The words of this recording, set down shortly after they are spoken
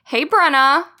Hey,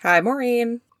 Brenna. Hi,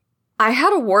 Maureen. I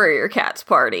had a Warrior Cats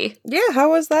party. Yeah,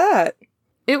 how was that?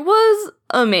 It was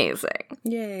amazing.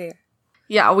 Yay.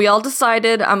 Yeah, we all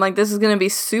decided, I'm like, this is going to be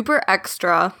super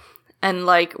extra, and,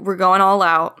 like, we're going all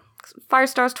out.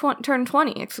 Firestar's turned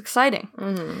 20. It's exciting.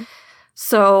 Mm-hmm.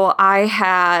 So I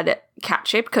had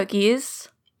cat-shaped cookies.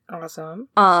 Awesome.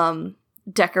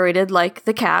 Decorated like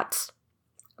the cats.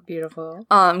 Beautiful.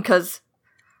 Because,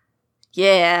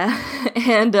 yeah.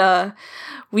 And,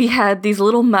 we had these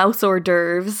little mouse hors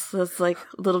d'oeuvres. That's like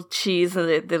little cheese,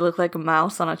 and they look like a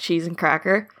mouse on a cheese and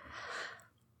cracker.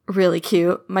 Really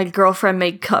cute. My girlfriend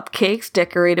made cupcakes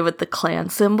decorated with the clan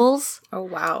symbols. Oh,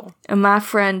 wow. And my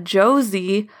friend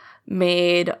Josie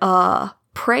made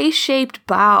prey-shaped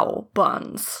bow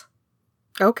buns.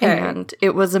 Okay. And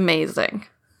it was amazing.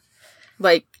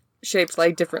 Like, shaped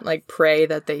like different, like, prey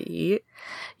that they eat?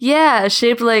 Yeah,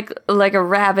 shaped like a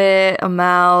rabbit, a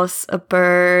mouse, a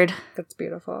bird. That's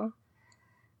beautiful.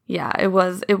 Yeah, it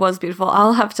was beautiful.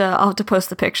 I'll have to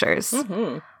post the pictures.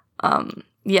 Mm-hmm.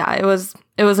 Yeah, it was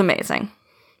amazing.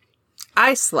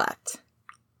 I slept.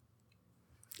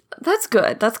 That's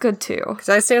good. That's good too. Because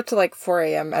I stayed up to like 4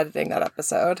 a.m. editing that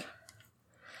episode.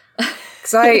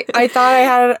 Because I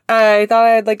thought I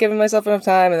had like given myself enough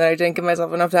time, and then I didn't give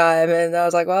myself enough time, and I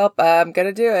was like, well, I'm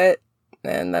gonna do it.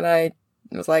 And then I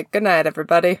was like, good night,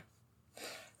 everybody.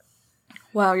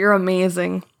 Wow, you're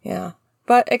amazing. Yeah.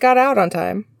 But it got out on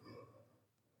time.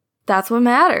 That's what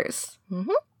matters.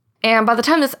 Mm-hmm. And by the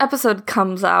time this episode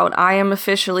comes out, I am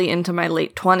officially into my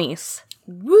late 20s.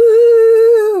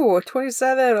 Woo!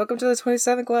 27. Welcome to the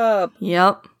 27 Club.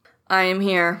 Yep. I am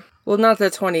here. Well, not the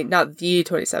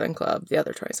 27 Club, the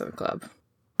other 27 Club.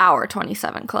 Our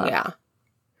 27 Club. Yeah.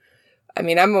 I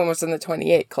mean, I'm almost in the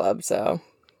 28 Club, so.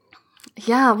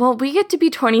 Yeah, well, we get to be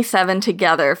 27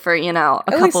 together for, a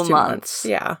couple months.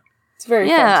 Yeah. It's very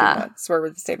fun 2 months. We're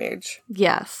the same age.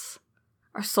 Yes.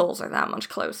 Our souls are that much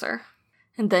closer.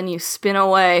 And then you spin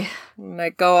away. And I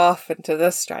go off into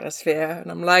the stratosphere,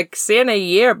 and I'm like, see you in a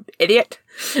year, idiot.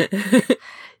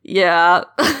 Yeah.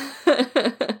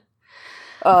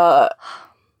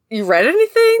 You read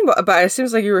anything? But it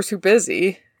seems like you were too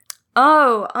busy.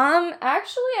 Oh,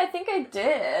 actually, I think I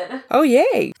did. Oh,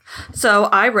 yay. So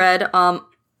I read, A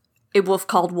Wolf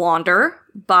Called Wander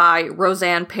by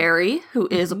Roseanne Perry, who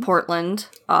is a Portland,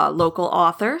 local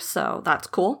author, so that's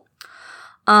cool.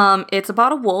 It's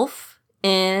about a wolf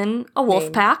in a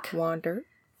wolf pack. Wander.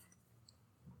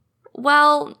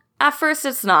 Well, at first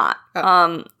it's not.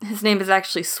 Oh. His name is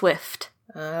actually Swift.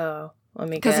 Oh, let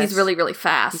me guess. Because he's really, really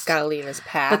fast. He's gotta leave his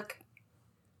pack.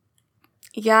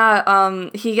 Yeah,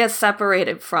 he gets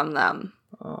separated from them.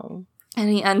 Oh. And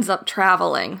he ends up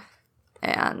traveling.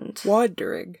 And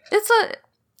wandering. It's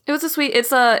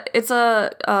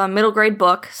a middle grade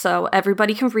book, so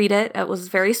everybody can read it. It was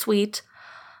very sweet.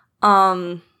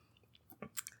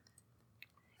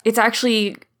 It's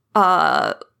actually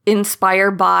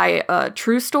inspired by a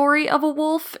true story of a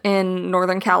wolf in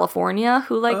Northern California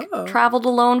who traveled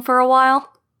alone for a while.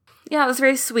 Yeah, it was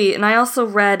very sweet. And I also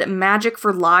read Magic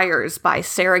for Liars by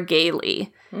Sarah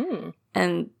Gailey.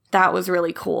 And that was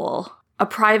really cool. A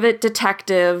private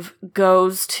detective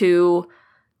goes to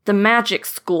the magic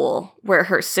school where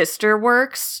her sister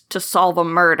works to solve a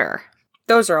murder.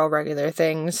 Those are all regular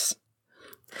things.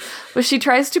 But she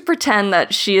tries to pretend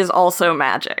that she is also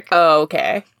magic. Oh,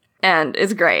 okay. And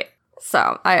it's great.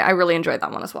 So I really enjoyed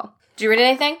that one as well. Did you read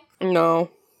anything?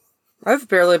 No. I've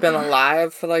barely been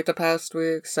alive for like the past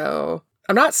week, so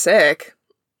I'm not sick.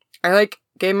 I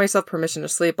gave myself permission to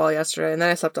sleep all yesterday, and then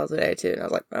I slept all today too, and I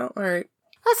was like, oh, alright.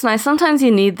 That's nice. Sometimes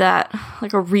you need that,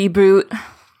 like a reboot.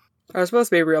 I was supposed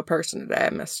to be a real person today.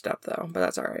 I messed up though, but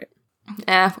that's alright.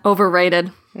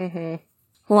 Overrated. Mm-hmm.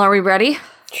 Well, are we ready?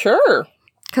 Sure.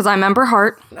 Because I'm Ember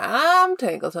Heart. I'm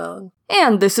Tangle-Tongue.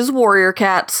 And this is Warrior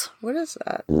Cats. What is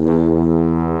that?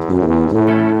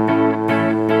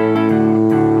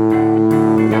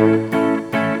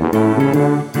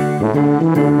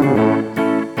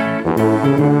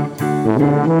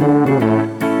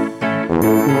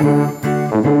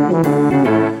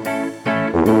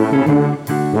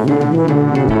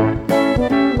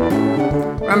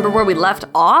 Remember where we left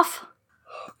off?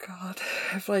 Oh god.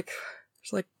 There's like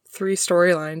 3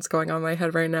 storylines going on in my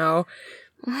head right now.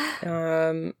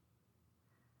 No,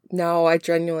 I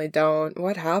genuinely don't.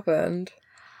 What happened?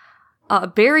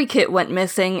 Barry Kit went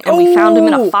missing, and we found him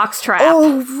in a fox trap.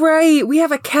 Oh, right. We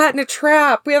have a cat in a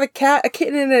trap. We have a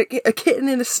kitten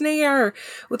in a snare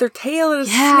with their tail in a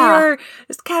snare.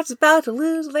 This cat's about to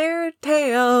lose their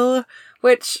tail,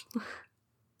 which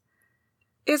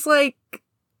is like,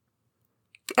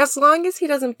 as long as he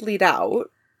doesn't bleed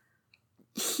out,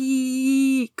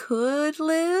 he could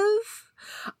live.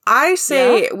 I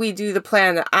say we do the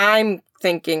plan that I'm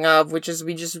thinking of, which is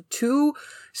we just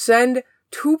send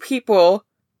 2 people.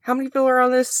 How many people are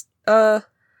on this? 4.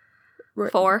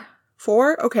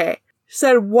 4? Okay.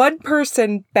 Send 1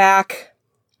 person back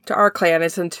to our clan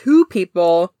and send 2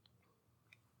 people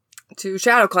to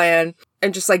Shadow Clan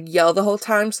and just like yell the whole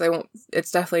time so they won't. It's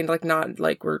definitely like not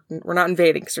like we're not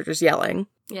invading because they're just yelling.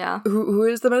 Yeah. Who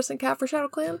is the medicine cat for Shadow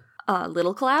Clan?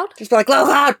 Little Cloud? Just be like, Little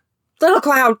Cloud! Little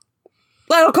Cloud!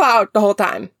 Little Cloud! The whole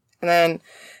time. And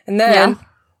then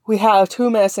we have 2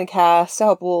 medicine cats to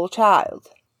help a little child.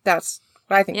 That's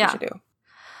what I think we should do.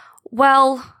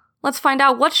 Well, let's find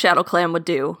out what Shadow Clan would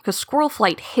do, because Squirrel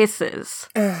Flight hisses.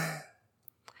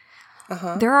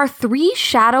 There are 3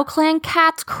 Shadow Clan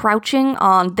cats crouching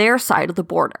on their side of the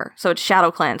border, so it's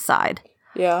Shadow Clan's side.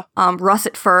 Yeah.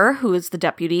 Russet Fur, who is the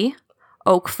deputy,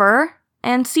 Oak Fur,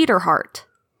 and Cedar Heart.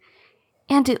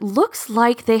 And it looks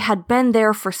like they had been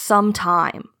there for some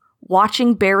time,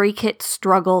 watching Berry Kit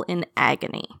struggle in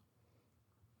agony.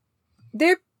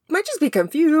 They might just be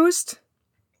confused.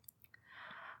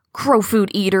 Crow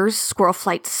food eaters, Squirrel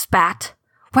Flight spat.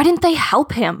 Why didn't they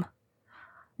help him?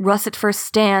 Russet Fur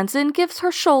stands and gives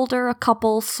her shoulder a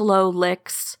couple slow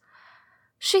licks.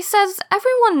 She says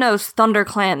everyone knows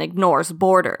ThunderClan ignores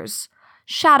borders.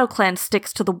 Shadow Clan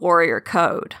sticks to the warrior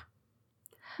code.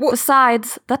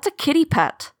 Besides, that's a kitty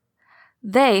pet.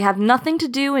 They have nothing to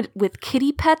do with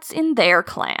kitty pets in their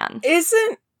clan.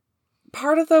 Isn't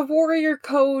part of the warrior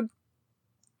code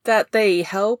that they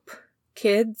help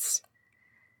kids?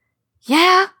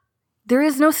 Yeah, there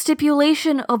is no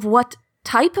stipulation of what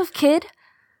type of kid.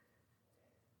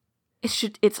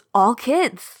 It's all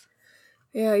kids.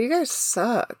 Yeah, you guys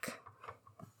suck.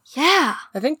 Yeah.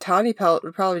 I think Tawny Pelt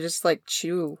would probably just, like,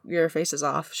 chew your faces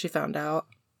off if she found out.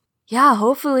 Yeah,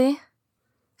 hopefully.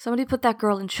 Somebody put that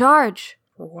girl in charge.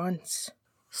 For once.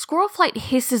 Squirrel Flight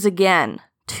hisses again,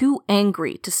 too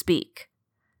angry to speak.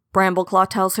 Brambleclaw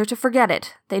tells her to forget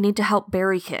it. They need to help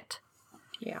Berry Kit.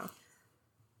 Yeah.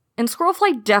 And Squirrel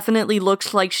Flight definitely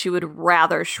looks like she would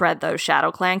rather shred those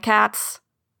Shadow Clan cats.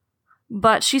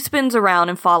 But she spins around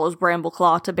and follows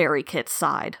Brambleclaw to Berry Kit's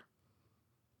side.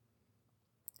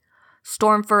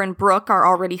 Stormfur and Brook are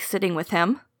already sitting with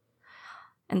him,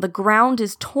 and the ground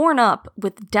is torn up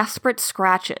with desperate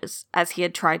scratches as he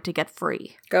had tried to get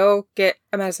free. Go get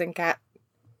a medicine cat.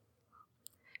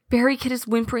 Berry Kit is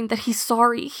whimpering that he's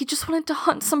sorry. He just wanted to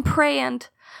hunt some prey, and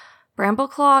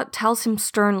Brambleclaw tells him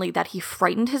sternly that he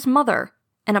frightened his mother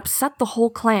and upset the whole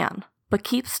clan. But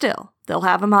keep still. They'll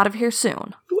have him out of here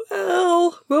soon.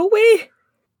 Well, will we?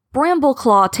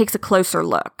 Brambleclaw takes a closer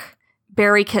look.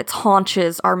 Berry Kit's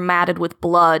haunches are matted with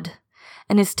blood,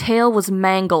 and his tail was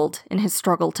mangled in his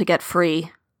struggle to get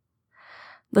free.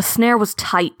 The snare was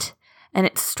tight, and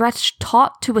it stretched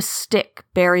taut to a stick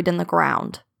buried in the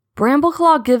ground.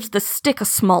 Brambleclaw gives the stick a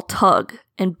small tug,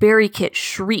 and Berry Kit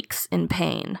shrieks in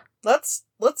pain. Let's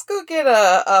go get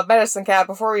a medicine cat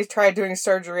before we try doing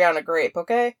surgery on a grape,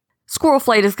 okay? Squirrel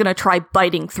Flight is gonna try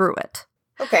biting through it.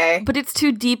 Okay. But it's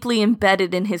too deeply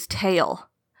embedded in his tail.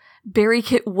 Berry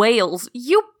Kit wails,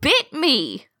 "You bit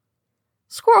me!"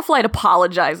 Squirrel Flight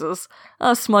apologizes,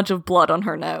 a smudge of blood on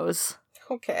her nose.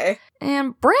 Okay.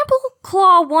 And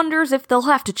Brambleclaw wonders if they'll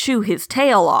have to chew his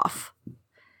tail off.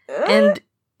 And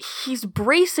he's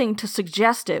bracing to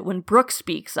suggest it when Brook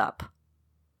speaks up.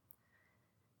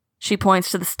 She points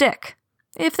to the stick.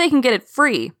 If they can get it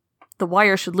free, the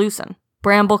wire should loosen.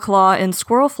 Brambleclaw and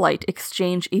Squirrel Flight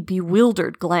exchange a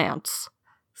bewildered glance.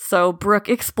 So Brook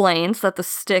explains that the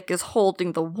stick is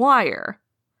holding the wire,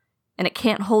 and it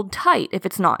can't hold tight if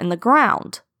it's not in the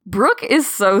ground. Brook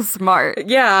is so smart.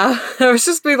 Yeah, I was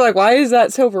just being like, why is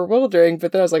that so bewildering?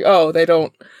 But then I was like, oh, they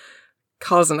don't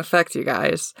cause and effect, you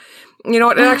guys. You know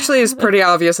what, it actually is pretty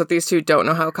obvious that these 2 don't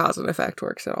know how cause and effect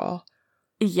works at all.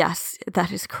 Yes,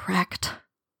 that is correct.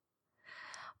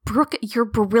 Brook, you're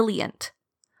brilliant.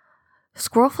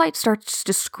 Squirrel Flight starts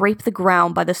to scrape the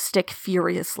ground by the stick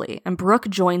furiously, and Brook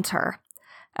joins her.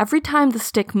 Every time the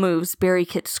stick moves, Berry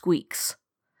Kit squeaks.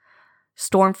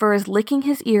 Stormfur is licking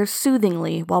his ears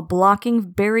soothingly while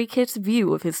blocking Berry Kit's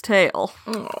view of his tail.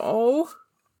 Oh.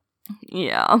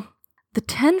 Yeah. The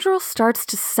tendril starts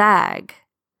to sag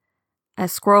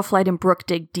as Squirrel Flight and Brook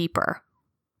dig deeper.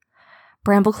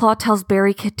 Brambleclaw tells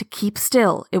Berry Kit to keep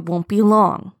still. It won't be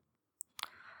long.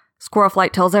 Squirrel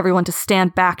Flight tells everyone to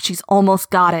stand back. She's almost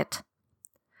got it.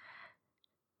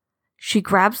 She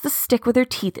grabs the stick with her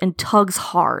teeth and tugs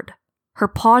hard. Her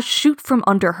paws shoot from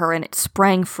under her and it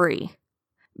sprang free.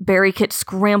 Berry Kit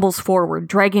scrambles forward,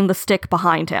 dragging the stick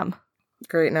behind him.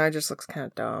 Great, now it just looks kind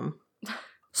of dumb.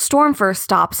 Stormfur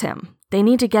stops him, They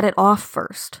need to get it off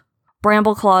first.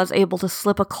 Brambleclaw is able to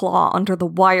slip a claw under the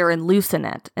wire and loosen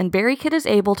it, and Berrykit is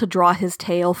able to draw his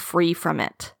tail free from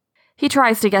it. He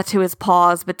tries to get to his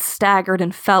paws, but staggered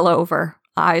and fell over,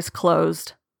 eyes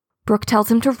closed. Brooke tells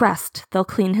him to rest. They'll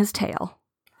clean his tail.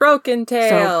 Broken tail.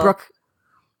 So Brooke...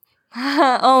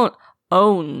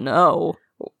 oh no.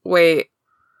 Wait,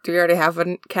 do we already have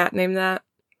a cat named that?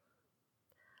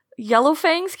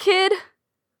 Yellowfang's kid?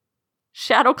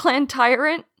 Shadow Clan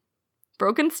Tyrant?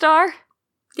 Broken Star?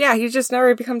 Yeah, he just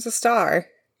never becomes a star.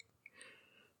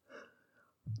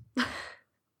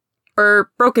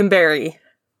 Or Broken Berry.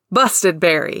 Busted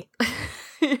Berry.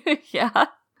 Yeah.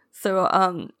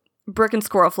 So, Brooke and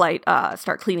Squirrelflight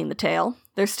start cleaning the tail.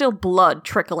 There's still blood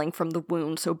trickling from the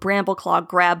wound, so Brambleclaw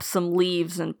grabs some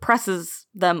leaves and presses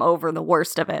them over the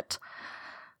worst of it.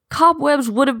 Cobwebs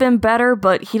would have been better,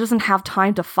 but he doesn't have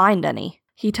time to find any.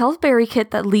 He tells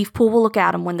Berrykit that Leafpool will look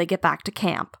at him when they get back to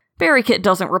camp. Berrykit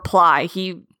doesn't reply.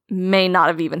 He may not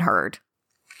have even heard.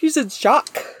 He's in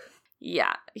shock.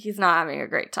 Yeah, he's not having a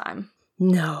great time.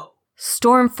 No.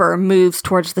 Stormfur moves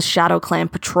towards the Shadow Clan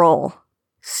patrol.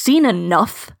 Seen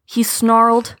enough? He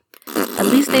snarled. At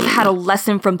least they've had a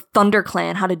lesson from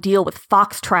ThunderClan how to deal with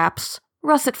fox traps.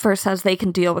 Russet Fur says they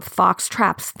can deal with fox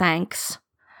traps, thanks.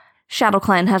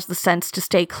 ShadowClan has the sense to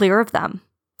stay clear of them.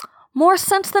 More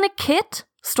sense than a kit?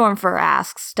 Stormfur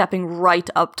asks, stepping right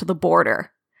up to the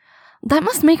border. That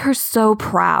must make her so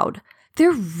proud.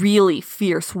 They're really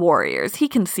fierce warriors, he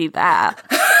can see that.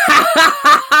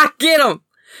 Get him!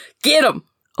 Get him!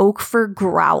 Oakfur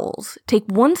growls. Take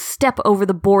one step over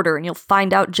the border and you'll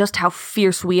find out just how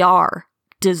fierce we are,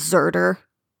 deserter.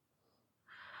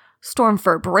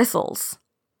 Stormfur bristles.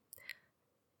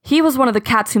 He was one of the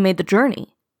cats who made the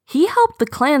journey. He helped the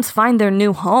clans find their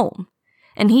new home.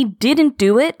 And he didn't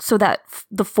do it so that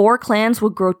the 4 clans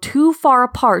would grow too far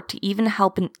apart to even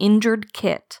help an injured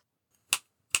kit.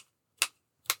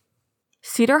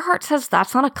 Cedarheart says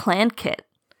that's not a clan kit.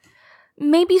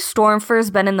 Maybe Stormfur's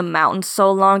been in the mountains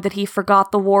so long that he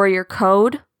forgot the warrior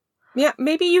code? Yeah,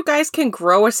 maybe you guys can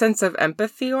grow a sense of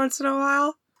empathy once in a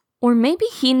while? Or maybe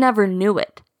he never knew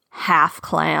it. Half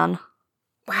clan.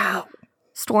 Wow.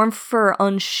 Stormfur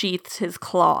unsheaths his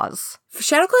claws.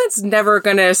 ShadowClan's never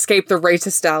gonna escape the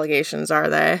racist allegations, are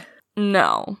they?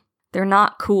 No, they're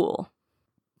not cool.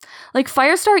 Like,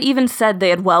 Firestar even said they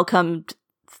had welcomed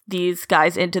these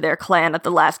guys into their clan at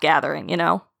the last gathering, you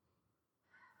know?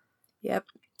 Yep.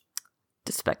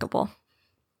 Despicable.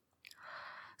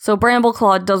 So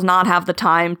Brambleclaw does not have the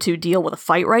time to deal with a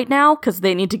fight right now, because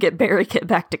they need to get Berrykit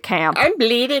back to camp. I'm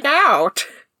bleeding out!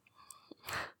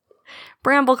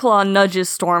 Brambleclaw nudges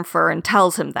Stormfur and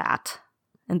tells him that.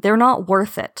 And they're not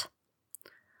worth it.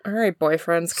 Alright,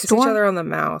 boyfriends, kiss each other on the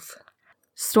mouth.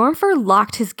 Stormfur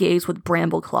locked his gaze with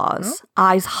Brambleclaw's,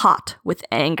 eyes hot with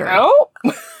anger. Oh!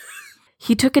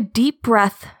 He took a deep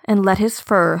breath and let his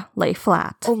fur lay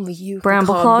flat. Only you.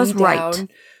 Brambleclaw's right.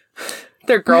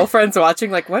 Their girlfriend's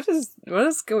watching, like,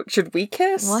 should we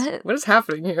kiss? What is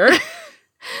happening here?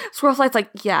 Squirrelflight's like,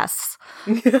 yes.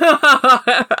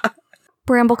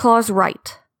 Brambleclaw's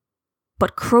right.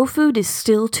 But crow food is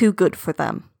still too good for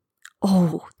them.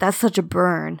 Oh, that's such a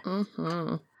burn.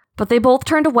 Mm-hmm. But they both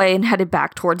turned away and headed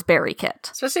back towards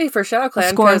Berrykit. Especially for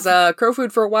ShadowClan, because crow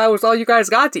food for a while was all you guys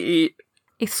got to eat.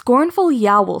 A scornful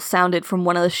yowl sounded from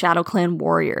one of the ShadowClan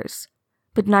warriors,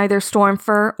 but neither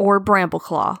Stormfur or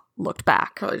Brambleclaw looked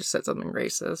back. Probably just said something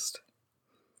racist.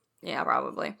 Yeah,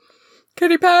 probably.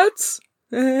 Kitty pets!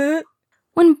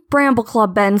 When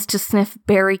Brambleclaw bends to sniff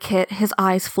Berrykit, his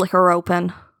eyes flicker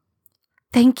open.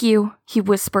 Thank you, he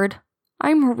whispered.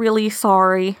 I'm really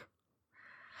sorry.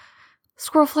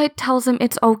 Squirrelflight tells him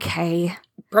it's okay.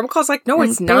 Brambleclaw's like, no,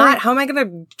 it's not. How am I going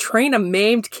to train a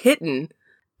maimed kitten?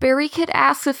 Berrykit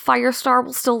asks if Firestar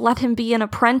will still let him be an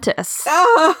apprentice.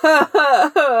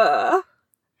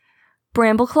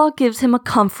 Brambleclaw gives him a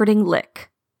comforting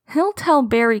lick. He'll tell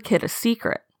Berrykit a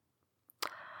secret.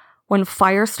 When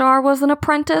Firestar was an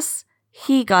apprentice,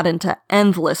 he got into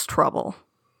endless trouble.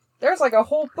 There's like a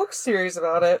whole book series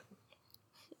about it.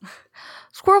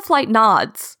 Squirrelflight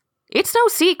nods. It's no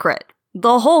secret.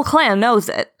 The whole clan knows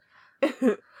it.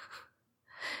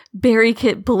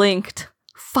 Berrykit blinked.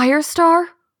 Firestar?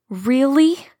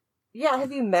 Really? Yeah,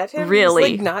 have you met him?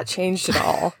 Really? He's, like, not changed at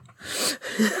all.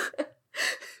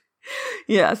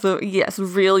 Yeah, so yes,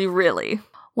 really.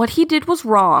 What he did was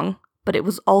wrong, but it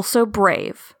was also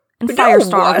brave. And But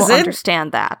Firestar will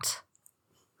understand that.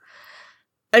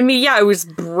 I mean, yeah, it was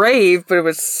brave, but it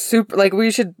was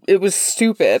it was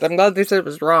stupid. I'm glad they said it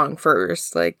was wrong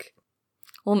first, like.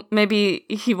 Well, maybe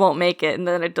he won't make it, and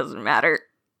then it doesn't matter.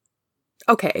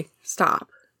 Okay, stop.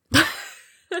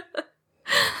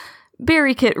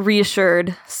 Barrykit,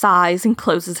 reassured, sighs and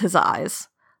closes his eyes.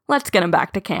 Let's get him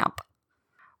back to camp.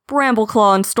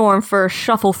 Brambleclaw and Stormfur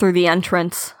shuffle through the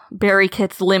entrance,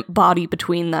 Barrykit's limp body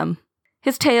between them.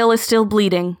 His tail is still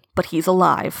bleeding, but he's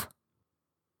alive.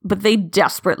 But they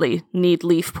desperately need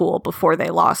Leafpool before they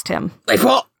lost him.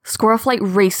 Leafpool! Squirrelflight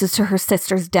races to her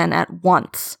sister's den at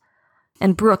once,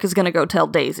 and Brooke is gonna go tell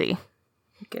Daisy.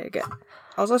 Okay, good.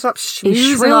 Also, stop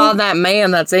snoozing on that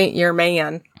man that ain't your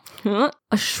man.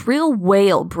 A shrill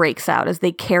wail breaks out as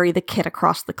they carry the kit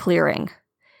across the clearing.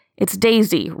 It's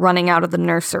Daisy running out of the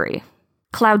nursery.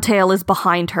 Cloudtail is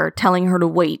behind her, telling her to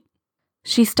wait.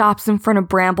 She stops in front of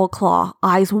Brambleclaw,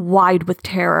 eyes wide with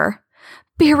terror.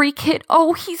 Barrykit,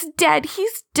 oh, he's dead,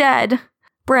 he's dead.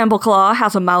 Brambleclaw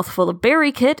has a mouthful of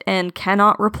Barrykit and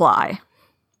cannot reply.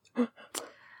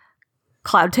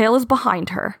 Cloudtail is behind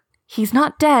her. He's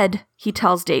not dead, he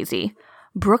tells Daisy.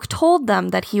 Brooke told them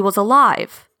that he was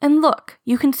alive, and look,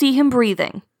 you can see him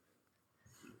breathing.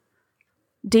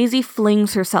 Daisy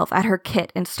flings herself at her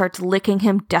kit and starts licking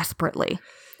him desperately.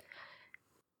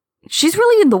 She's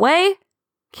really in the way.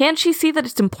 Can't she see that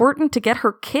it's important to get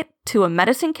her kit to a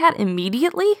medicine cat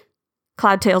immediately?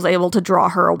 Cloudtail's able to draw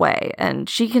her away, and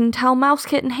she can tell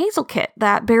Mousekit and Hazelkit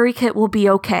that Barrykit will be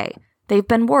okay. They've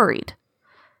been worried.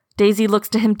 Daisy looks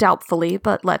to him doubtfully,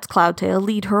 but lets Cloudtail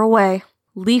lead her away.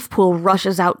 Leafpool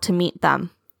rushes out to meet them.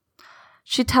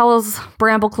 She tells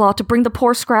Brambleclaw to bring the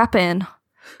poor Scrap in.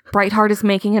 Brightheart is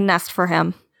making a nest for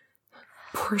him.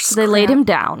 Poor Scrap. So they laid him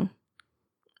down.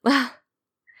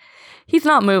 He's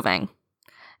not moving,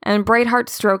 and Brightheart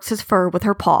strokes his fur with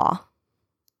her paw.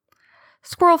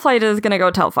 Squirrelflight is gonna go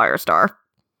tell Firestar.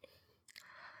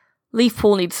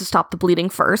 Leafpool needs to stop the bleeding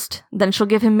first, then she'll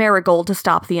give him Marigold to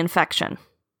stop the infection.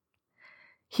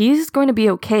 He's going to be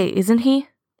okay, isn't he?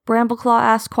 Brambleclaw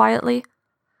asked quietly.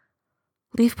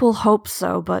 Leafpool hopes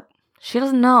so, but she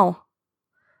doesn't know.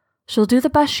 She'll do the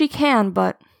best she can,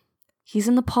 but he's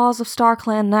in the paws of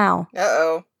StarClan now.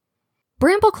 Uh-oh.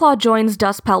 Brambleclaw joins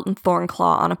Dustpelt and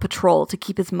Thornclaw on a patrol to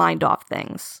keep his mind off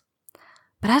things.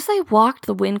 But as they walked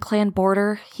the WindClan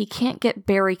border, he can't get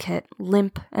Barrykit,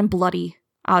 limp and bloody,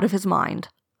 out of his mind.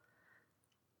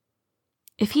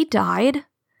 If he died,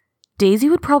 Daisy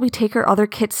would probably take her other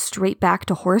kits straight back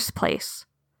to Horse Place.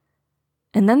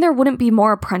 And then there wouldn't be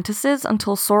more apprentices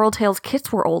until Sorreltail's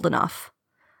kits were old enough.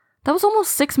 That was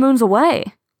almost 6 moons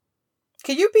away.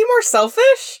 Can you be more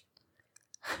selfish?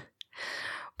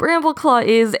 Brambleclaw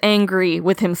is angry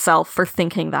with himself for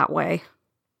thinking that way.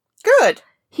 Good.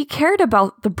 He cared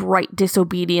about the bright,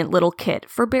 disobedient little kit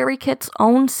for Barrykit's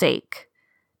own sake,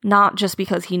 not just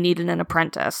because he needed an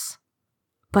apprentice.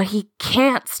 But he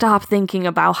can't stop thinking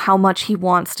about how much he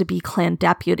wants to be clan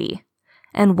deputy,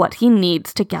 and what he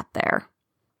needs to get there.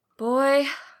 Boy.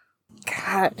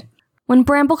 God. When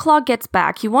Brambleclaw gets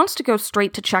back, he wants to go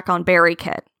straight to check on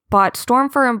Barrykit, but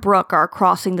Stormfur and Brooke are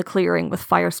crossing the clearing with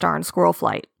Firestar and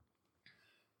Squirrelflight.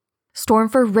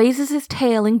 Stormfur raises his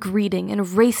tail in greeting and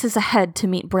races ahead to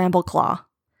meet Brambleclaw.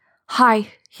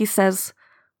 Hi, he says.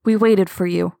 We waited for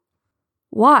you.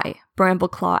 Why?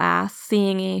 Brambleclaw asks,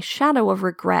 seeing a shadow of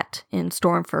regret in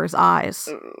Stormfur's eyes.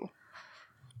 Ooh.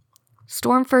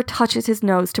 Stormfur touches his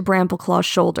nose to Brambleclaw's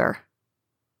shoulder.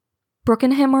 Brooke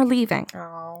and him are leaving.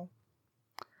 Oh.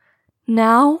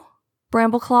 Now?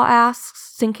 Brambleclaw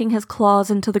asks, sinking his claws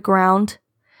into the ground.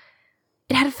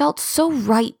 It had felt so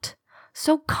right,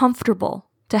 so comfortable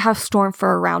to have Stormfur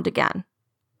around again.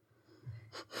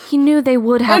 He knew they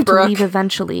would have to leave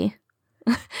eventually.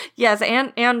 Yes,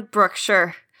 and Brooke,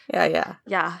 sure. Yeah.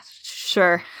 Yeah,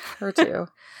 sure. Her too.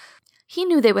 He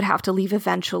knew they would have to leave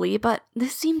eventually, but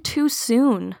this seemed too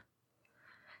soon.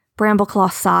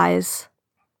 Brambleclaw sighs.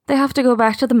 They have to go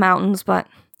back to the mountains, but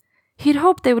he'd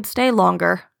hoped they would stay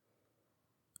longer.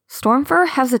 Stormfur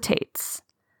hesitates.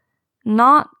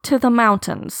 Not to the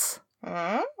mountains.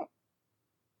 To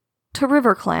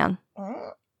RiverClan.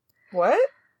 What?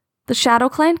 The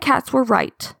ShadowClan cats were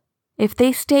right. If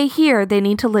they stay here, they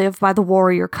need to live by the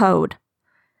warrior code.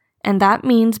 And that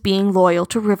means being loyal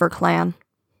to RiverClan.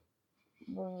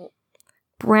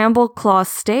 Brambleclaw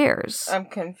stares. I'm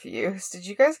confused. Did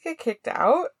you guys get kicked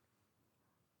out?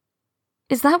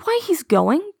 Is that why he's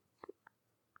going?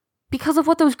 Because of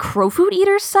what those crowfoot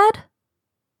eaters said?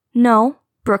 No,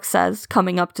 Brooke says,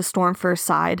 coming up to Stormfur's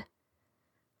side.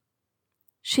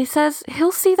 She says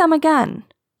he'll see them again.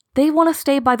 They want to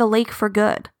stay by the lake for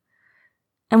good.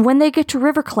 And when they get to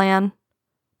RiverClan,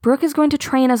 Brooke is going to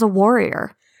train as a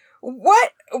warrior.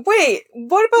 What? Wait,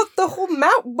 what about the whole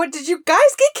mountain? What, did you guys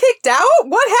get kicked out?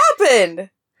 What happened?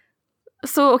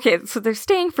 So they're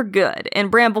staying for good,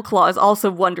 and Brambleclaw is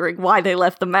also wondering why they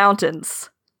left the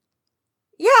mountains.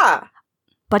 Yeah.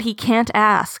 but he can't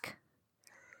ask.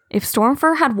 If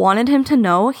Stormfur had wanted him to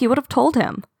know, he would have told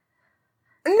him.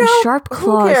 No, Sharp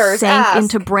claws sank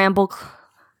into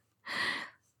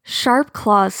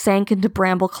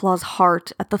Brambleclaw's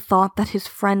heart at the thought that his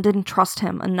friend didn't trust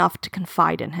him enough to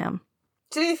confide in him.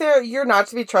 To be fair, you're not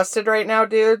to be trusted right now,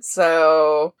 dude,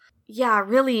 so... Yeah,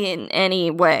 really in any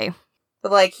way.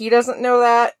 But, like, he doesn't know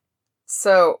that,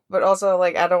 so... But also,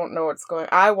 like, I don't know what's going...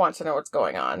 I want to know what's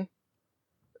going on.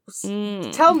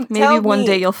 Maybe one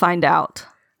day you'll find out.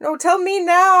 No, tell me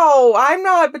now! I'm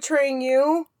not betraying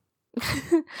you!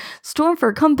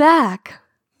 Stormfur, come back!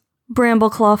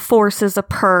 Brambleclaw forces a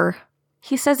purr.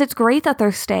 He says it's great that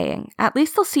they're staying. At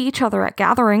least they'll see each other at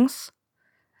gatherings.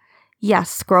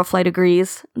 Yes, Squirrelflight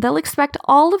agrees. They'll expect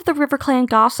all of the RiverClan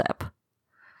gossip.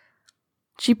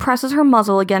 She presses her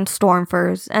muzzle against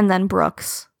Stormfur's and then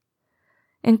Brook's.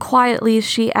 And quietly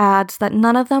she adds that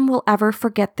none of them will ever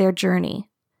forget their journey.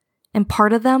 And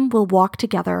part of them will walk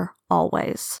together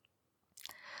always.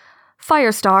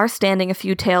 Firestar, standing a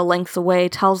few tail lengths away,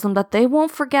 tells them that they won't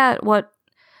forget what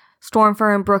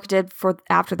Stormfur and Brook did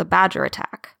after the Badger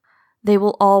attack. They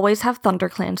will always have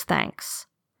ThunderClan's thanks.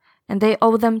 And they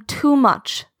owe them too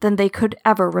much than they could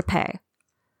ever repay.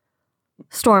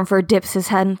 Stormfur dips his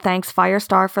head and thanks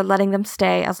Firestar for letting them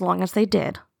stay as long as they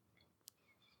did.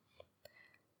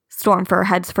 Stormfur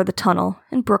heads for the tunnel,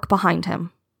 and Brook behind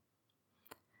him.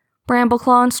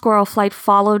 Brambleclaw and Squirrelflight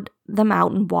followed them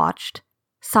out and watched,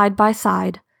 side by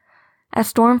side,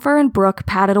 as Stormfur and Brook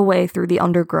padded away through the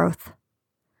undergrowth.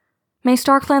 "May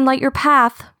StarClan light your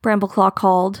path," Brambleclaw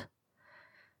called.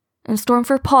 And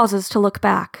Stormfur pauses to look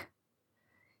back.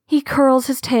 He curls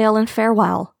his tail in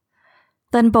farewell.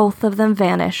 Then both of them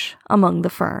vanish among the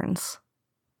ferns.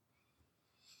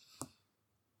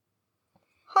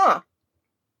 Huh.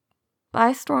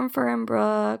 Bye, Stormfur and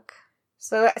Brook.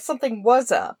 So something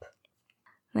was up.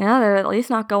 Yeah, they're at least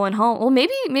not going home. Well,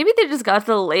 maybe they just got to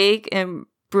the lake and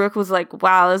Brook was like,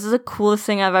 wow, this is the coolest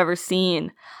thing I've ever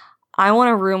seen. I want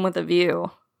a room with a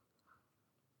view.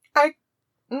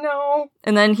 No.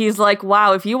 And then he's like,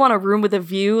 wow, if you want a room with a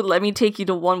view, let me take you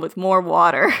to one with more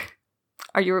water.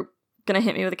 Are you gonna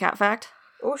hit me with a cat fact?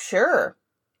 Oh, sure.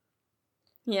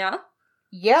 Yeah?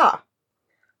 Yeah.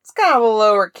 It's kind of a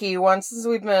lower key one since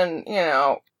we've been,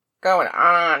 going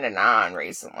on and on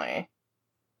recently.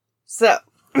 So,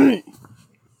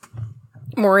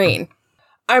 Maureen,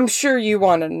 I'm sure you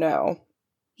want to know.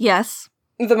 Yes.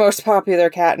 The most popular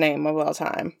cat name of all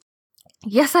time.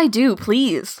 Yes, I do.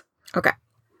 Please. Okay.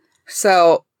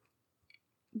 So,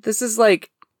 this is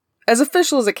like as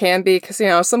official as it can be,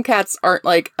 because, some cats aren't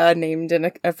like named in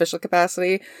an official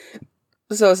capacity.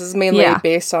 So this is mainly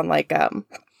based on like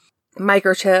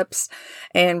microchips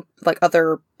and like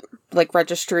other like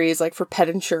registries, like for pet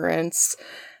insurance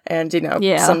and,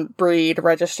 some breed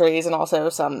registries and also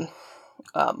some,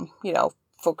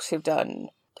 folks who've done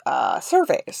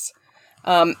surveys.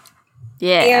 And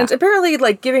apparently,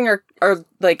 like, giving our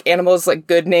like, animals, like,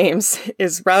 good names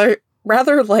is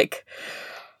rather like,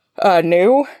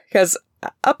 new. Because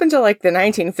up until, like, the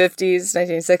 1950s,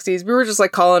 1960s, we were just,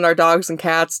 like, calling our dogs and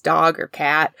cats dog or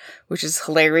cat, which is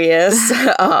hilarious.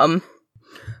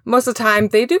 Most of the time,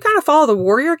 they do kind of follow the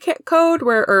warrior code,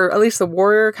 or at least the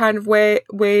warrior kind of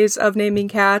ways of naming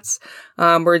cats,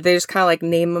 where they just kind of, like,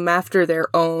 name them after their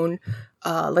own,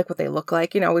 like what they look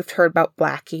like. We've heard about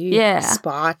Blackie,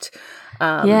 Spot.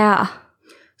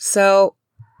 So,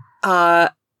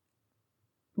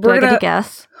 do I get to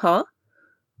guess? Huh?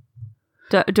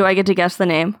 Do I get to guess the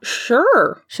name?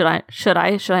 Sure. Should I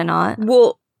not?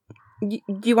 Well, do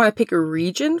you want to pick a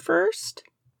region first?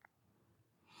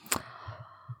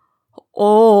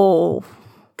 Oh.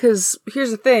 Because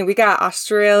here's the thing. We got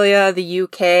Australia, the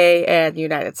UK, and the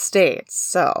United States,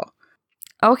 so.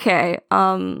 Okay,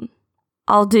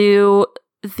 I'll do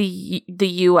the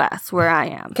US, where I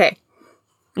am. Okay.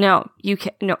 No,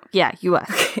 UK. No, yeah, US.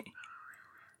 Okay.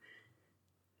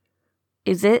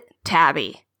 Is it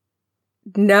Tabby?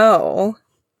 No.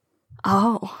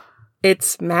 Oh.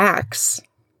 It's Max.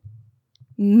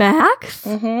 Max?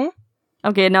 Mm-hmm.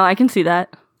 Okay, no, I can see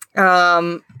that.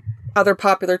 Other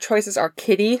popular choices are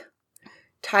Kitty,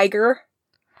 Tiger,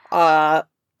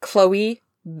 Chloe,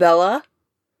 Bella.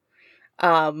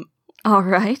 All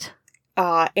right.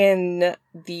 In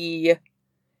the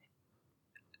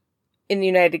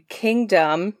United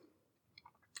Kingdom,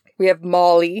 we have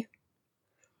Molly,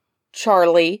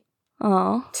 Charlie.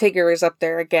 Oh. Tigger is up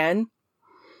there again.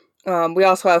 We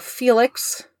also have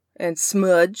Felix and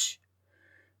Smudge.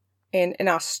 And in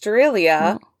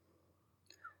Australia,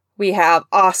 we have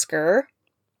Oscar,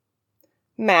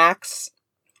 Max,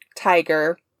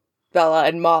 Tiger, Bella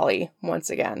and Molly once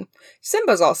again.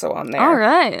 Simba's also on there. All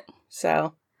right.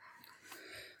 So.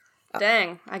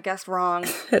 Dang, I guessed wrong.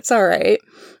 It's all right.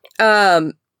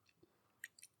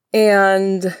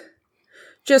 And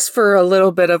just for a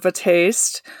little bit of a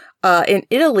taste, in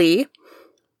Italy,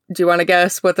 do you want to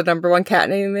guess what the number one cat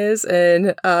name is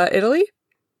in Italy?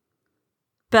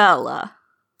 Bella.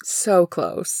 So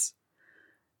close.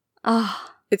 Oh.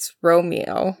 It's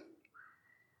Romeo.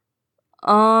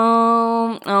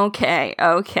 Okay.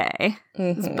 Mm-hmm.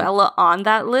 Is Bella on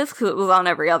that list? Because it was on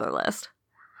every other list.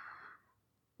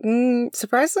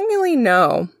 Surprisingly,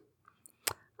 no.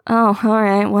 Oh, all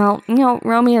right. Well,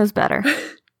 Romeo's better.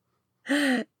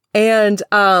 And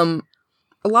a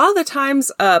lot of the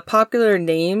times, popular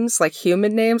names, like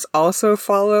human names, also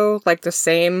follow like the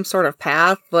same sort of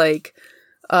path. Like,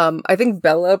 I think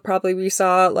Bella probably we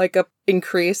saw like a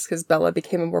increase because Bella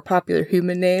became a more popular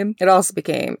human name. It also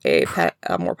became a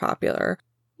more popular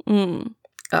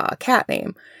cat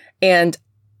name. And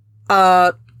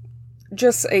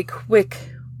just a quick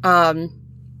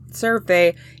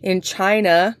survey in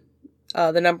China,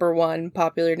 the number one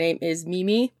popular name is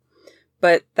Mimi,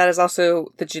 but that is also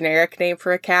the generic name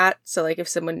for a cat. So like if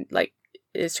someone like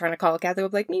is trying to call a cat, they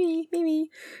would be like Mimi, Mimi.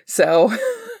 So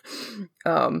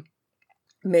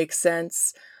makes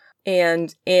sense.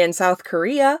 And in South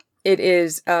Korea, it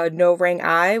is No Rang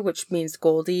Ai, which means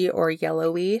goldy or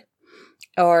yellowy.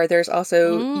 Or there's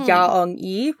also Yaong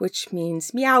Yi, which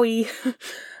means meowy.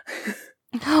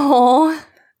 Oh.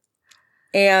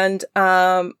 And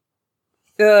I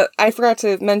forgot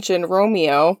to mention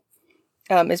Romeo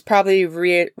is probably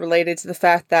related to the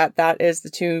fact that that is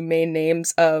the two main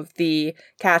names of the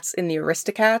cats in the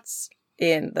Aristocats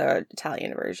in the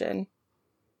Italian version.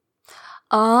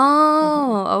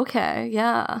 Oh, okay,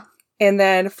 yeah. And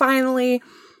then finally,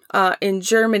 in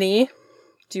Germany,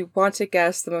 do you want to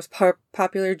guess the most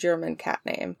popular German cat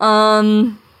name?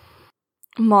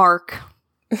 Mark.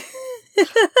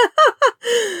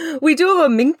 We do have a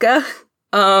Minka.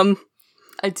 I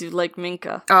do like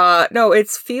Minka. No,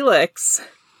 it's Felix.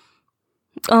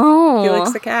 Oh.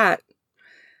 Felix the cat.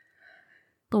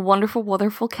 The wonderful,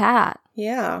 wonderful cat.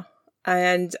 Yeah.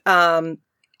 And,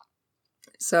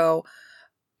 so,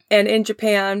 and in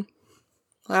Japan,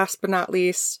 last but not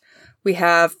least, we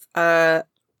have,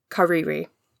 Kariri.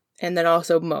 And then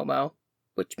also Momo,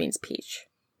 which means peach.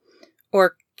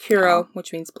 Or Kuro,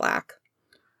 which means black.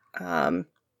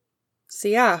 So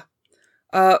yeah.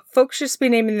 Folks should be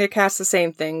naming their cats the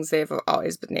same things they've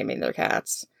always been naming their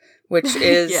cats. Which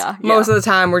is, most of the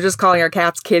time, we're just calling our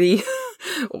cats Kitty.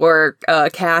 Or,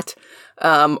 cat.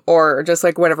 Or just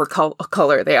like whatever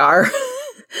color they are.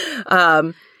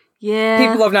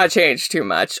 Yeah. People have not changed too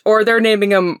much. Or they're naming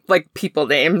them, like, people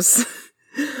names.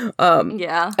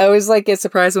 Yeah. I always, like, get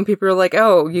surprised when people are like,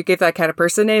 oh, you gave that cat a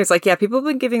person name? It's like, yeah, people have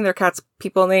been giving their cats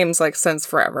people names, like, since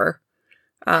forever.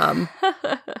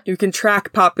 You can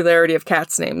track popularity of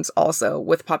cats' names also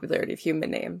with popularity of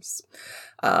human names.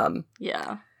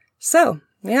 Yeah. So,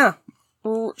 yeah.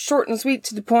 Short and sweet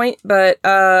to the point, but,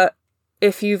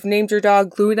 if you've named your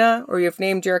dog Luna or you've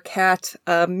named your cat,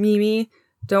 Mimi,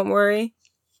 don't worry.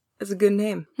 It's a good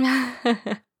name.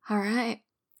 All right.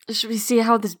 Should we see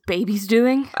how this baby's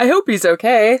doing? I hope he's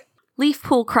okay.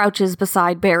 Leafpool crouches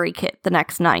beside Berry Kit the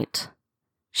next night.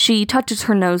 She touches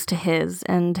her nose to his,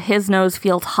 and his nose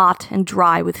feels hot and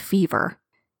dry with fever.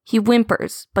 He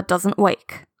whimpers, but doesn't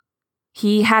wake.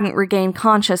 He hadn't regained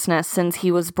consciousness since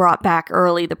he was brought back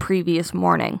early the previous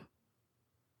morning.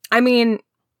 I mean,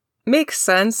 makes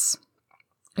sense.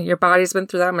 Your body's been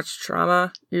through that much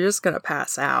trauma. You're just gonna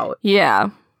pass out.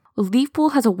 Yeah.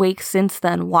 Leafpool has awake since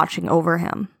then, watching over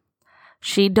him.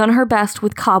 She'd done her best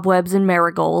with Cobwebs and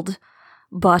Marigold,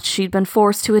 but she'd been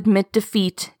forced to admit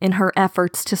defeat in her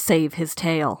efforts to save his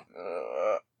tail.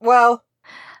 Well...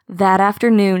 That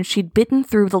afternoon, she'd bitten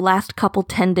through the last couple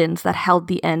tendons that held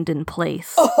the end in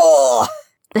place. Oh!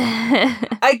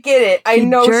 I get it. I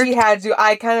know she had to.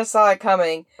 I kind of saw it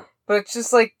coming. But it's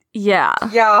just like... Yeah.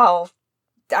 Yeah.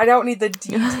 I don't need the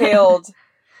detailed...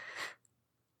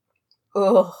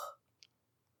 Ugh.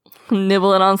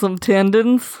 Nibbling on some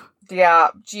tendons?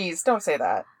 Yeah. Jeez, don't say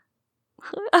that.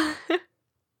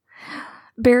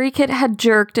 Berry Kit had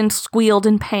jerked and squealed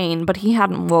in pain, but he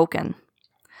hadn't woken.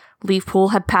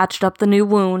 Leafpool had patched up the new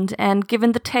wound and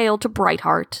given the tail to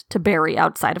Brightheart to bury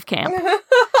outside of camp.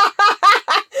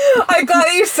 I'm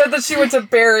glad you said that she went to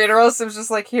bury it, or else it was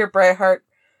just like, here, Brightheart,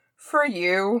 for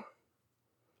you.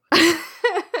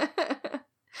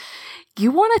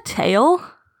 You want a tail?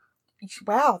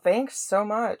 Wow, thanks so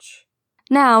much.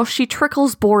 Now, she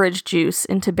trickles borage juice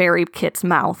into Berry Kit's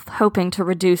mouth, hoping to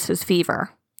reduce his fever.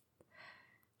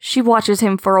 She watches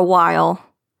him for a while,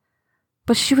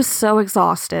 but she was so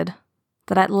exhausted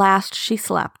that at last she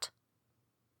slept.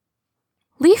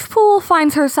 Leafpool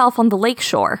finds herself on the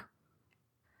lakeshore,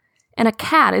 and a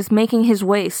cat is making his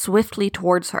way swiftly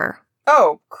towards her.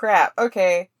 Oh, crap.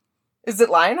 Okay. Is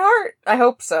it Lionheart? I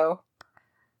hope so.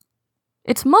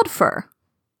 It's Mudfur,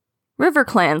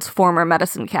 RiverClan's former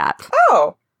medicine cat.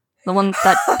 Oh! The one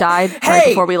that died right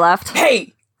before we left.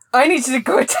 Hey! I need you to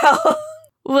go tell.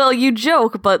 Well, you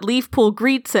joke, but Leafpool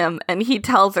greets him, and he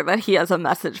tells her that he has a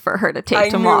message for her to take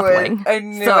to Mothwing. I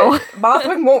knew it.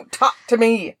 Mothwing won't talk to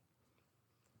me.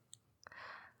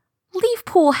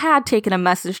 Leafpool had taken a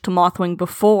message to Mothwing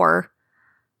before,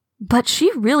 but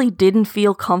she really didn't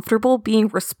feel comfortable being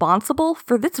responsible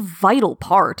for this vital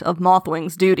part of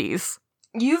Mothwing's duties.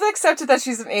 You've accepted that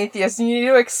she's an atheist, and you need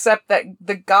to accept that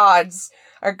the gods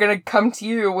are gonna come to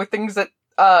you with things that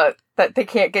they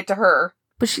can't get to her.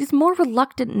 But she's more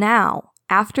reluctant now,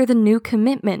 after the new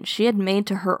commitment she had made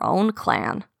to her own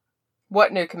clan.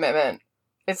 What new commitment?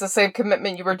 It's the same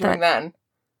commitment you were doing then.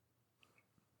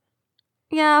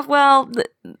 Yeah, well,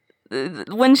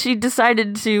 when she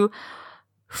decided to,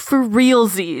 for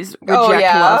realsies,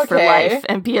 reject love for life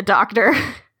and be a doctor.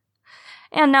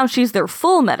 And now she's their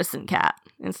full medicine cat,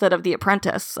 instead of the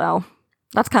apprentice, so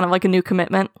that's kind of like a new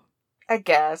commitment. I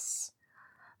guess.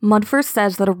 Mudfur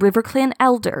says that a RiverClan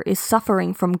elder is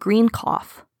suffering from green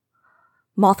cough.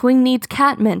 Mothwing needs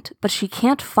catmint, but she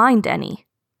can't find any.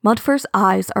 Mudfur's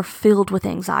eyes are filled with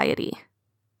anxiety.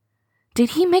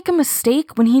 Did he make a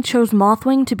mistake when he chose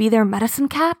Mothwing to be their medicine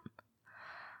cat?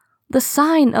 The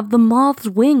sign of the moth's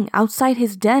wing outside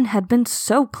his den had been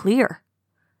so clear.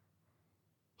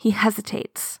 He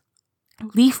hesitates.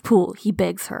 Leafpool, he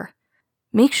begs her.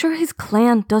 Make sure his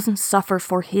clan doesn't suffer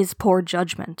for his poor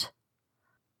judgment.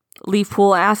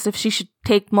 Leafpool asks if she should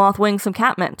take Mothwing some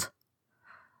catmint.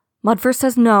 Mudfur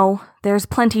says no, there's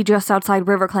plenty just outside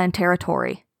RiverClan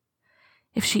territory.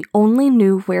 If she only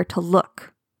knew where to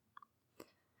look.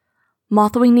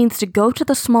 Mothwing needs to go to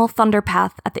the small thunder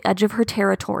path at the edge of her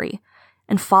territory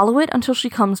and follow it until she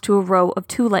comes to a row of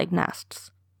two-leg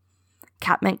nests.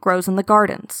 Catmint grows in the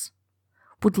gardens.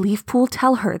 Would Leafpool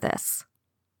tell her this?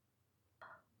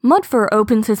 Mudfur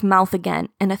opens his mouth again,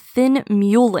 and a thin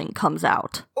mewling comes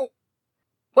out. Oh,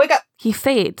 wake up! He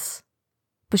fades,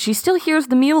 but she still hears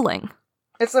the mewling.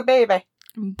 It's a baby.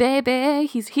 Baby,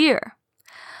 he's here.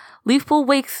 Leafpool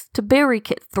wakes to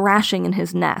Berrykit thrashing in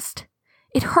his nest.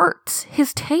 It hurts.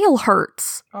 His tail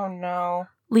hurts. Oh no.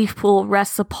 Leafpool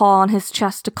rests a paw on his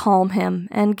chest to calm him,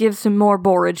 and gives him more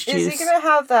borage juice. Is he gonna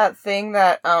have that thing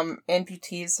that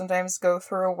amputees sometimes go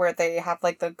through where they have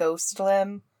like the ghost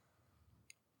limb?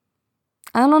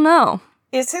 I don't know.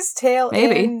 Is his tail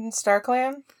in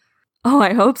StarClan? Oh,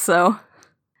 I hope so.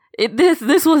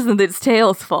 This wasn't its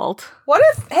tail's fault. What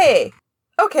if... Hey!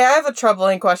 Okay, I have a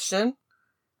troubling question.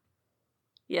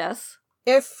 Yes?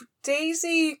 If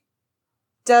Daisy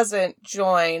doesn't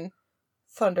join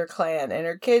ThunderClan and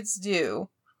her kids do,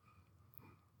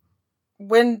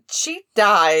 when she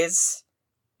dies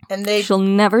and she'll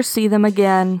never see them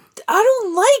again. I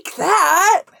don't like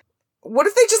that! What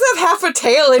if they just have half a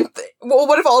tail and... well,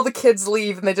 what if all the kids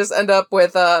leave and they just end up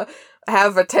with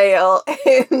half a tail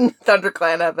in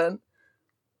ThunderClan heaven?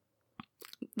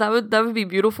 That would be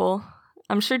beautiful.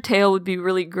 I'm sure Tail would be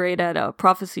really great at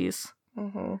prophecies.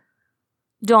 Mm-hmm.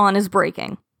 Dawn is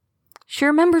breaking. She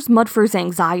remembers Mudfur's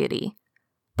anxiety.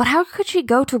 But how could she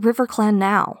go to RiverClan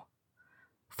now?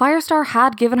 Firestar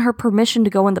had given her permission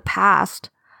to go in the past,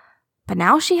 but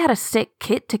now she had a sick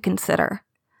Kit to consider,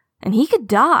 and he could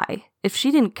die if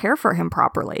she didn't care for him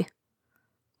properly.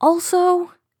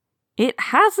 Also, it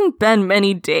hasn't been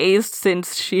many days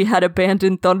since she had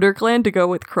abandoned ThunderClan to go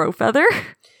with Crowfeather.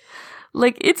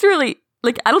 It's really,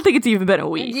 I don't think it's even been a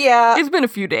week. Yeah. It's been a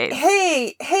few days.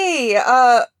 Hey,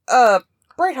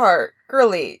 Brightheart,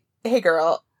 girly, hey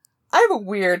girl, I have a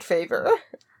weird favor.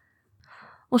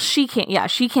 Well, she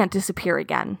can't disappear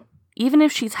again. Even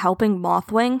if she's helping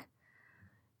Mothwing,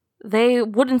 they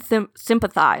wouldn't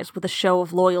sympathize with a show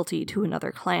of loyalty to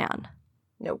another clan.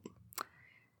 Nope.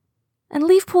 And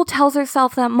Leafpool tells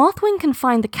herself that Mothwing can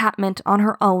find the catmint on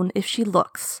her own if she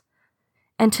looks.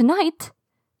 And tonight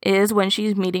is when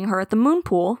she's meeting her at the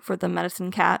Moonpool for the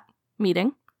Medicine Cat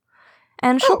meeting.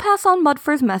 And she'll pass on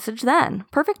Mudfur's message then.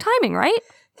 Perfect timing, right?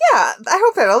 Yeah, I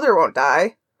hope that elder won't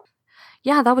die.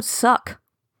 Yeah, that would suck.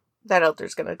 That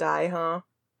elder's gonna die, huh?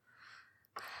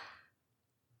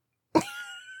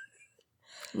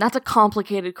 That's a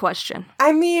complicated question.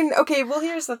 I mean, okay, well,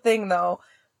 here's the thing, though.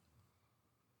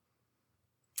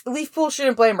 Leafpool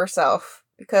shouldn't blame herself,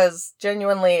 because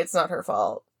genuinely, it's not her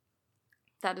fault.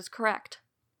 That is correct.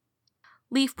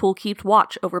 Leafpool keeps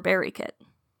watch over Berrykit.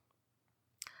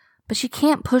 But she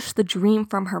can't push the dream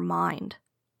from her mind.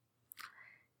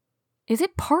 Is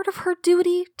it part of her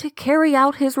duty to carry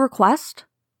out his request?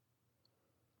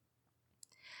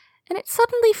 And it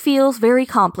suddenly feels very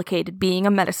complicated being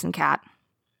a medicine cat.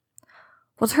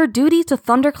 Was her duty to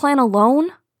ThunderClan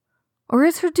alone? Or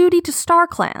is her duty to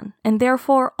StarClan, and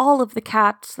therefore all of the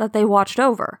cats that they watched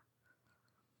over?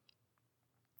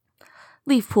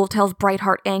 Leafpool tells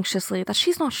Brightheart anxiously that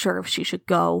she's not sure if she should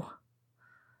go.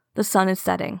 The sun is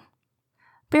setting.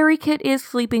 Berrykit is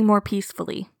sleeping more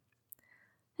peacefully.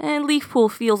 And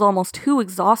Leafpool feels almost too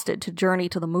exhausted to journey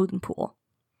to the moon pool.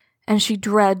 And she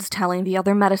dreads telling the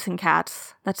other medicine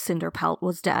cats that Cinderpelt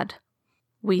was dead.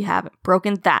 We haven't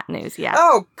broken that news yet.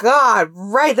 Oh god,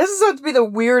 right. This is about to be the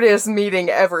weirdest meeting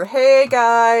ever. Hey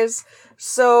guys.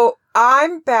 So,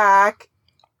 I'm back.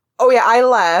 Oh yeah, I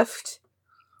left.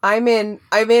 I'm in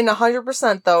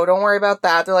 100% though. Don't worry about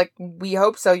that. They're like, we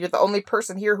hope so. You're the only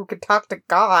person here who can talk to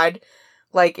God.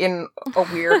 Like, in a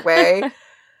weird way.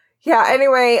 Yeah,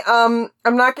 anyway, I'm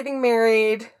not getting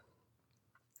married.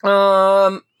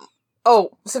 Oh,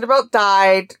 Cinderpelt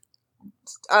died.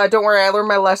 Don't worry, I learned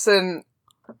my lesson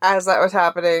as that was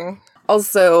happening.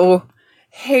 Also,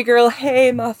 hey girl,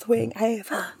 hey Mothwing, I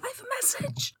have a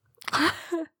message.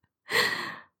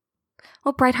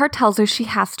 Well, Brightheart tells her she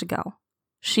has to go.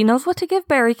 She knows what to give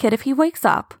Berrykit if he wakes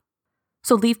up.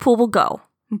 So Leafpool will go.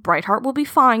 Brightheart will be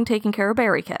fine taking care of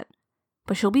Berrykit.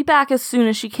 But she'll be back as soon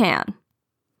as she can.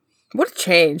 What a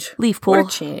change. Leafpool. What a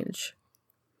change.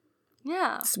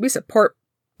 Yeah. We support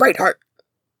Brightheart.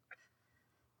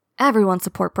 Everyone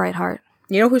support Brightheart.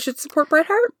 You know who should support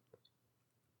Brightheart?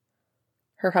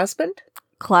 Her husband?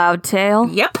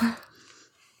 Cloudtail. Yep.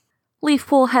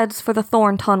 Leafpool heads for the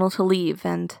Thorn Tunnel to leave,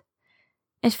 and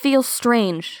it feels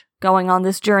strange going on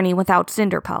this journey without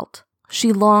Cinderpelt.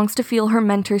 She longs to feel her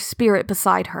mentor's spirit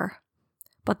beside her,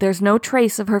 but there's no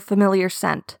trace of her familiar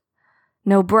scent,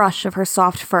 no brush of her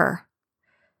soft fur.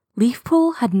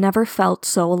 Leafpool had never felt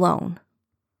so alone.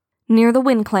 Near the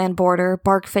WindClan border,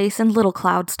 Barkface and Little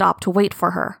Cloud stop to wait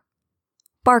for her.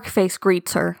 Barkface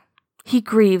greets her. He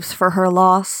grieves for her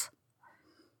loss.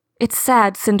 It's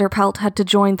sad Cinderpelt had to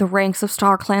join the ranks of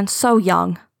StarClan so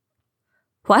young.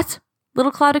 What?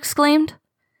 Little Cloud exclaimed.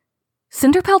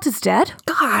 Cinderpelt is dead?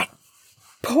 God.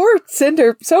 Poor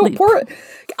Cinder. So Leap. poor.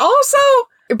 Also,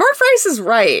 Barkface is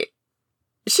right.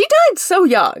 She died so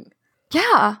young.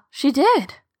 Yeah, she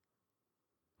did.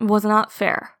 It was not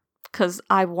fair, because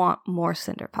I want more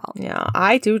Cinderpelt. Yeah,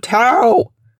 I do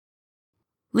too.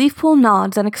 Leafpool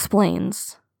nods and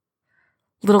explains.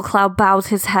 Little Cloud bows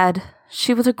his head.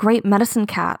 She was a great medicine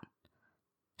cat.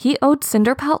 He owed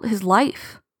Cinderpelt his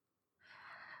life.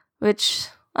 Which,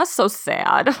 that's so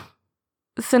sad.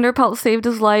 Cinderpelt saved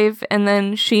his life, and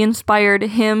then she inspired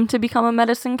him to become a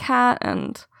medicine cat,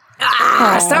 and...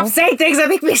 Stop saying things that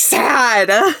make me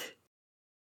sad!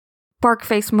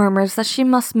 Barkface murmurs that she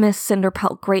must miss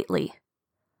Cinderpelt greatly,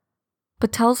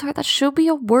 but tells her that she'll be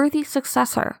a worthy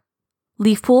successor.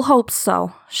 Leafpool hopes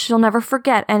so. She'll never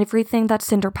forget everything that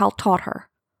Cinderpelt taught her.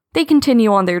 They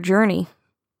continue on their journey.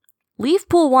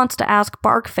 Leafpool wants to ask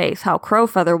Barkface how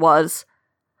Crowfeather was,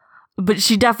 but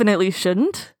she definitely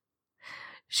shouldn't.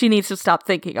 She needs to stop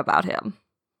thinking about him.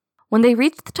 When they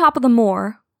reach the top of the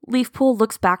moor, Leafpool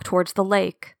looks back towards the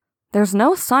lake. There's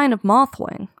no sign of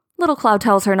Mothwing. Little Cloud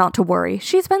tells her not to worry.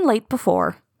 She's been late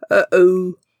before.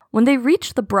 Uh-oh. When they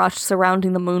reach the brush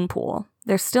surrounding the moon pool,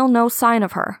 there's still no sign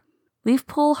of her.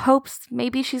 Leafpool hopes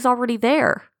maybe she's already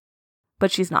there.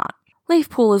 But she's not.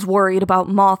 Leafpool is worried about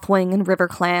Mothwing and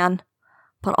RiverClan,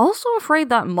 but also afraid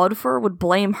that Mudfur would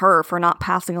blame her for not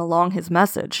passing along his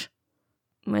message.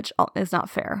 Which is not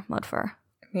fair, Mudfur.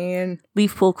 Man.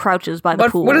 Leafpool crouches by the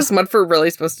pool. What is Mudfur really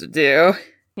supposed to do?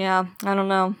 Yeah, I don't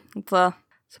know. It's a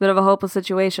bit of a hopeless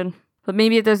situation. But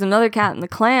maybe if there's another cat in the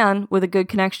clan with a good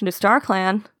connection to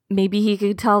StarClan, maybe he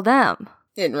could tell them.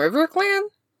 In RiverClan?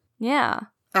 Yeah.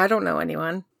 I don't know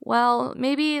anyone. Well,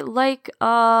 maybe like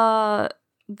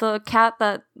the cat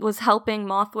that was helping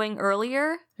Mothwing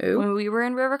earlier. Who? When we were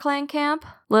in RiverClan camp.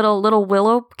 Little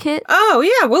Willow Kit. Oh,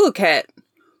 yeah, Willowcat.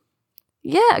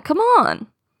 Yeah, come on.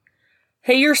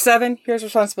 Hey, you're 7. Here's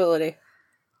responsibility.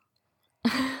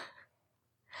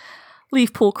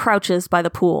 Leafpool crouches by the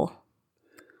pool.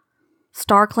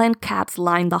 StarClan cats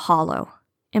line the hollow,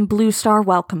 and Bluestar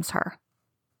welcomes her.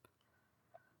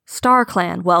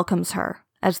 StarClan welcomes her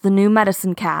as the new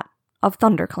medicine cat of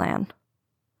ThunderClan.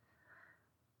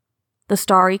 The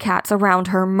starry cats around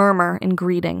her murmur in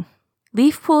greeting.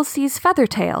 Leafpool sees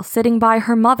Feathertail sitting by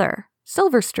her mother,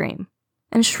 Silverstream,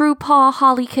 and Shrewpaw,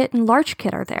 Hollykit, and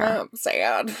Larchkit are there. I'm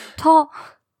sad.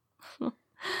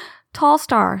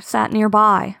 Tallstar sat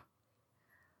nearby,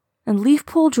 and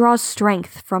Leafpool draws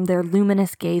strength from their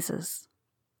luminous gazes.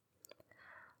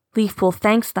 Leafpool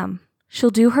thanks them. She'll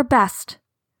do her best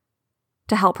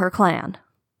to help her clan.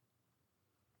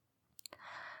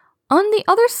 On the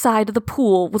other side of the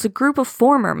pool was a group of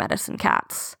former medicine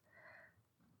cats.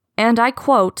 And I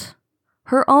quote,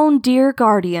 her own dear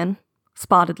guardian,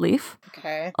 Spotted Leaf,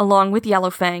 Okay. along with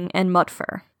Yellowfang and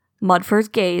Mudfur. Mudfur's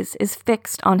gaze is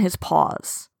fixed on his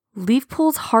paws.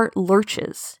 Leafpool's heart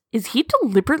lurches. Is he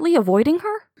deliberately avoiding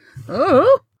her?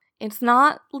 Oh. It's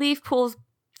not Leafpool's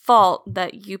fault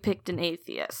that you picked an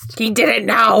atheist. He didn't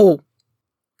know.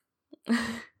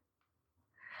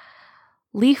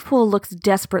 Leafpool looks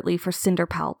desperately for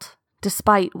Cinderpelt,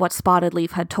 despite what Spotted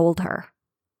Leaf had told her.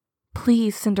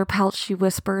 Please, Cinderpelt, she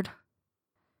whispered.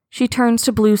 She turns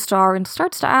to Bluestar and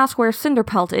starts to ask where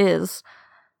Cinderpelt is,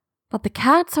 but the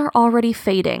cats are already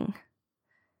fading,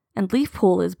 and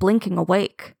Leafpool is blinking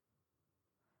awake.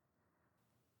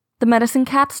 The medicine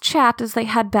cats chat as they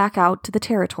head back out to the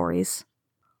territories.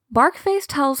 Barkface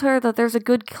tells her that there's a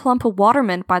good clump of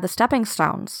watermint by the stepping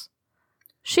stones.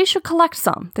 She should collect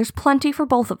some. There's plenty for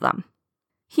both of them.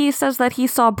 He says that he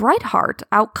saw Brightheart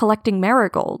out collecting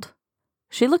marigold.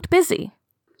 She looked busy.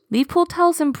 Leafpool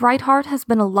tells him Brightheart has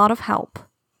been a lot of help,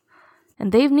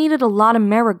 and they've needed a lot of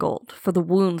marigold for the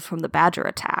wounds from the badger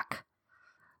attack.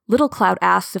 Little Cloud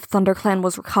asks if ThunderClan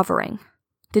was recovering.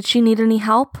 Did she need any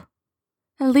help?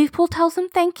 And Leafpool tells him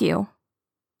thank you,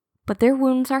 but their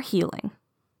wounds are healing.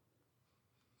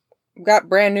 We've got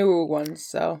brand new ones,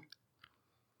 so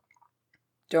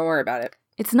don't worry about it.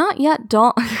 It's not yet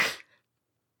dawn.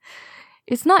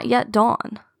 It's not yet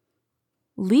dawn.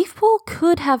 Leafpool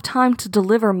could have time to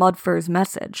deliver Mudfur's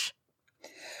message.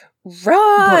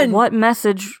 Run! But what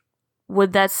message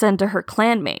would that send to her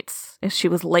clanmates if she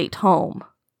was late home?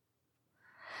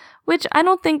 Which I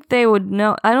don't think they would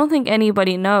know. I don't think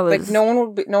anybody knows. Like no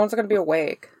one's gonna be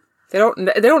awake. They don't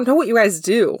know what you guys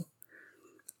do.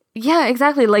 Yeah,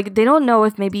 exactly. Like they don't know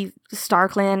if maybe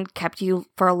StarClan kept you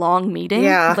for a long meeting.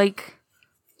 Yeah. Like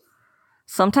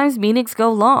sometimes meetings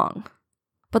go long.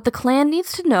 But the clan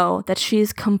needs to know that she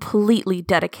is completely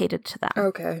dedicated to them.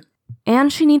 Okay.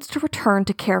 And she needs to return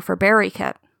to care for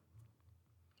Berrykit.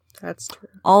 That's true.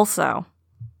 Also,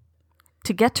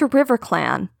 to get to River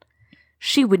Clan,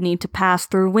 she would need to pass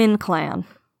through Wind Clan.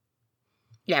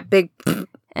 Yeah, big.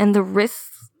 And the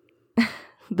risk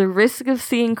of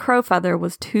seeing Crowfeather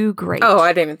was too great. Oh,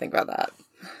 I didn't even think about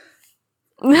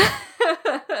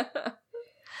that.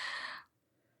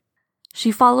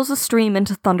 She follows a stream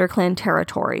into ThunderClan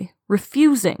territory,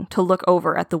 refusing to look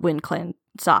over at the Wind Clan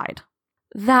side.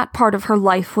 That part of her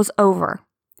life was over.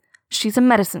 She's a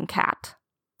medicine cat.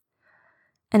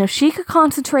 And if she could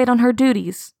concentrate on her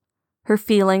duties, her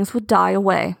feelings would die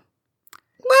away.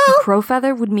 Well,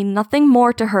 Crowfeather would mean nothing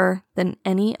more to her than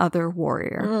any other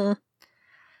warrior.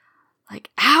 Like,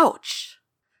 ouch!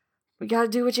 We gotta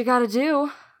do what you gotta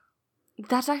do.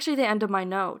 That's actually the end of my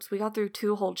notes. We got through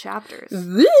 2 whole chapters.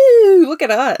 Woo! Look at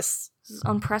us. This is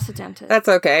unprecedented. That's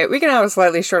okay. We can have a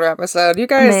slightly shorter episode. You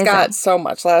guys Amazing. got so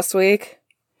much last week.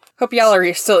 Hope y'all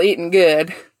are still eating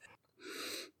good.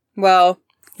 Well,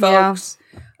 folks,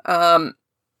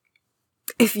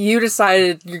 if you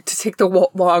decided to take the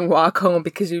long walk home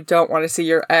because you don't want to see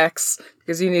your ex,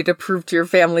 because you need to prove to your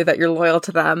family that you're loyal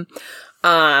to them,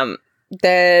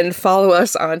 then follow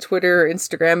us on Twitter or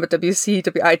Instagram at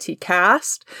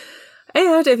WCWITcast.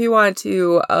 And if you want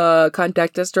to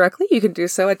contact us directly, you can do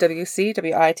so at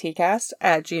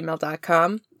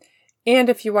WCWITcast@gmail.com. And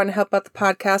if you want to help out the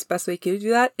podcast, best way you can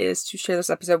do that is to share this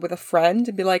episode with a friend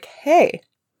and be like, hey,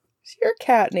 is your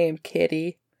cat named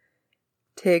Kitty?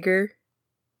 Tigger?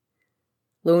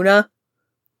 Luna?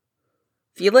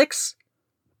 Felix?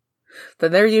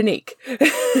 Then they're unique.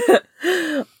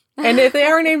 And if they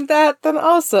are named that, then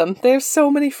awesome. They have so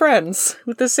many friends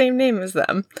with the same name as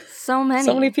them. So many.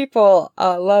 So many people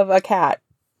love a cat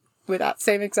with that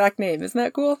same exact name. Isn't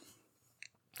that cool?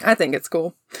 I think it's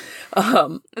cool.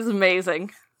 It's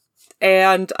amazing.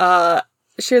 And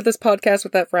share this podcast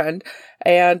with that friend.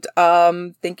 And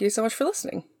thank you so much for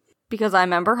listening. Because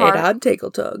I'm Ember Hart. And I'm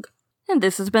Tackletug. And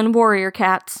this has been Warrior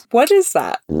Cats. What is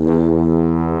that?